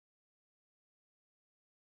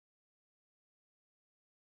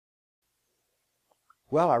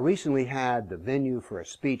Well, I recently had the venue for a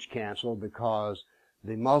speech canceled because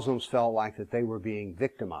the Muslims felt like that they were being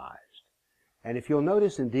victimized. And if you'll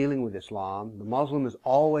notice in dealing with Islam, the Muslim is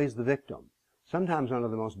always the victim, sometimes under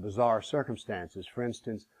the most bizarre circumstances. For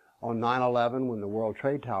instance, on 9/11, when the World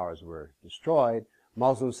Trade Towers were destroyed,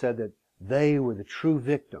 Muslims said that they were the true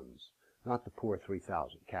victims, not the poor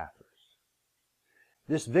 3,000 Kafirs.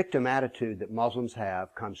 This victim attitude that Muslims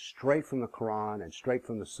have comes straight from the Quran and straight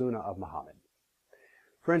from the Sunnah of Muhammad.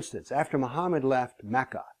 For instance, after Muhammad left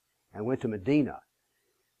Mecca and went to Medina,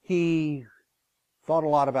 he thought a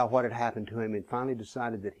lot about what had happened to him and finally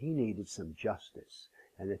decided that he needed some justice,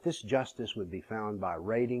 and that this justice would be found by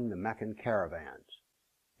raiding the Meccan caravans.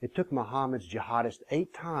 It took Muhammad's jihadists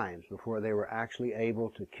 8 times before they were actually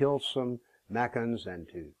able to kill some Meccans and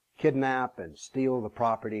to kidnap and steal the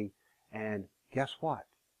property. And guess what?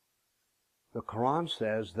 The Quran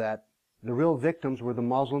says that the real victims were the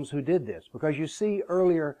Muslims who did this. Because you see,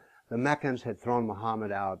 earlier the Meccans had thrown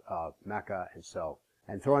Muhammad out of Mecca,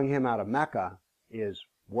 and throwing him out of Mecca is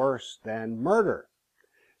worse than murder.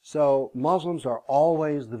 So Muslims are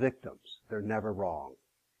always the victims. They're never wrong.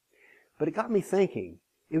 But it got me thinking,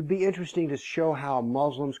 it would be interesting to show how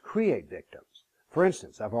Muslims create victims. For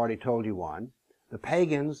instance, I've already told you one. The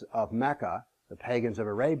pagans of Mecca, the pagans of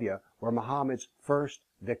Arabia, were Muhammad's first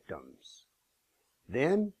victims.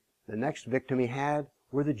 Then, the next victim he had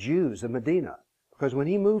were the Jews of Medina, because when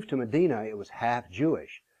he moved to Medina, it was half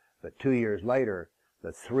Jewish. But 2 years later,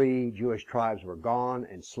 the 3 Jewish tribes were gone,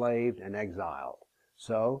 enslaved, and exiled.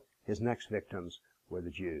 So, his next victims were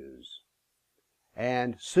the Jews.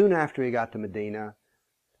 And soon after he got to Medina,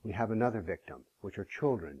 we have another victim, which are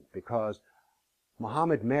children, because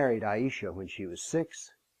Muhammad married Aisha when she was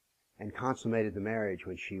 6 and consummated the marriage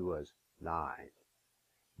when she was 9.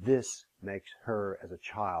 This makes her, as a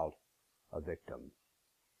child, a victim.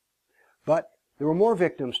 But there were more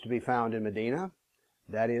victims to be found in Medina,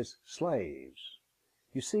 that is, slaves.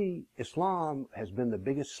 You see, Islam has been the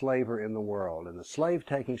biggest slaver in the world, and the slave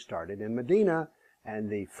taking started in Medina, and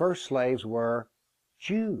the first slaves were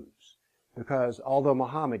Jews. Because although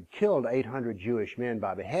Muhammad killed 800 Jewish men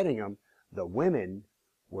by beheading them, the women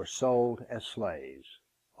were sold as slaves.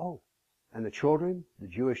 Oh, and the children, the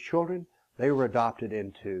Jewish children, they were adopted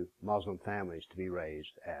into Muslim families to be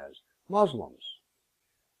raised as Muslims.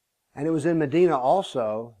 And it was in Medina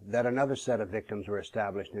also that another set of victims were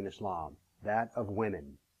established in Islam, that of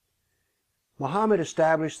women. Muhammad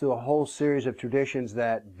established through a whole series of traditions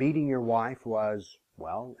that beating your wife was,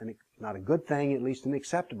 well, not a good thing, at least an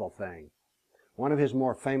acceptable thing. One of his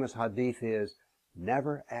more famous hadith is,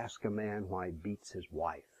 never ask a man why he beats his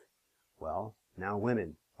wife. Well, now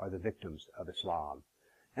women are the victims of Islam.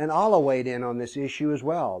 And Allah weighed in on this issue as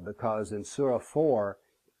well, because in Surah 4,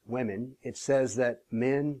 women, it says that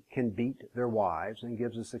men can beat their wives and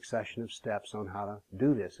gives a succession of steps on how to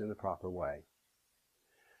do this in the proper way.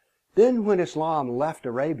 Then when Islam left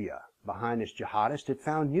Arabia behind its jihadists, it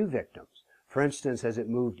found new victims. For instance, as it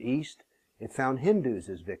moved east, it found Hindus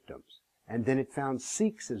as victims, and then it found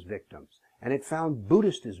Sikhs as victims, and it found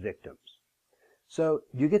Buddhists as victims. So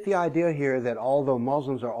you get the idea here that although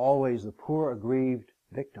Muslims are always the poor, aggrieved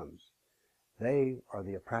victims, they are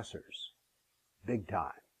the oppressors, big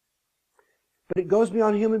time. But it goes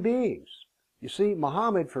beyond human beings. You see,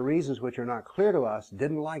 Muhammad, for reasons which are not clear to us,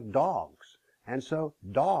 didn't like dogs, and so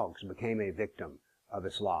dogs became a victim of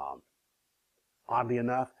Islam. Oddly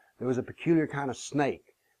enough, there was a peculiar kind of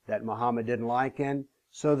snake that Muhammad didn't like, and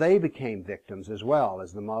so they became victims as well,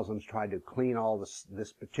 as the Muslims tried to clean all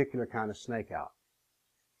this particular kind of snake out.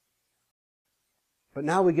 But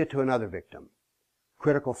now we get to another victim,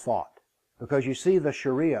 critical thought. Because you see, the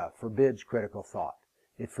Sharia forbids critical thought.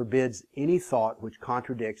 It forbids any thought which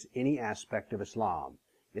contradicts any aspect of Islam.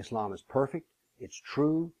 Islam is perfect, it's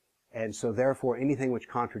true, and so therefore anything which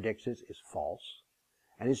contradicts it is false,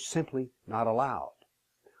 and it's simply not allowed.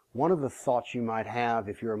 One of the thoughts you might have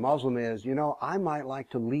if you're a Muslim is, I might like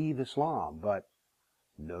to leave Islam, but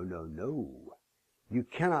no. You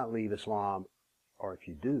cannot leave Islam, or if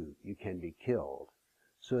you do, you can be killed.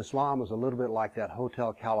 So Islam is a little bit like that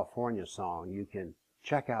Hotel California song. You can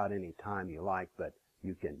check out any time you like, but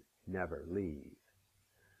you can never leave.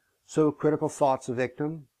 So critical thought's a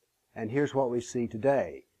victim, and here's what we see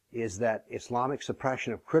today, is that Islamic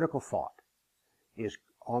suppression of critical thought is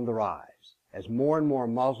on the rise. As more and more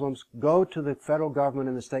Muslims go to the federal government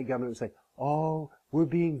and the state government and say, oh, we're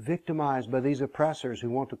being victimized by these oppressors who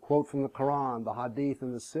want to quote from the Quran, the Hadith,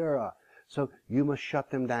 and the Sirah, so you must shut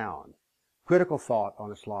them down. Critical thought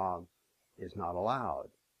on Islam is not allowed.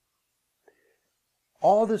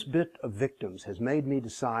 All this bit of victims has made me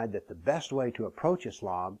decide that the best way to approach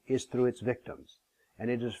Islam is through its victims. And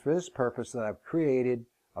it is for this purpose that I've created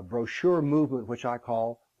a brochure movement which I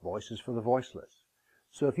call Voices for the Voiceless.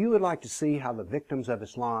 So if you would like to see how the victims of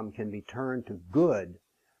Islam can be turned to good,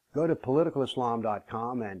 go to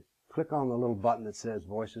politicalislam.com and click on the little button that says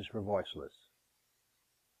Voices for Voiceless.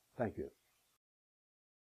 Thank you.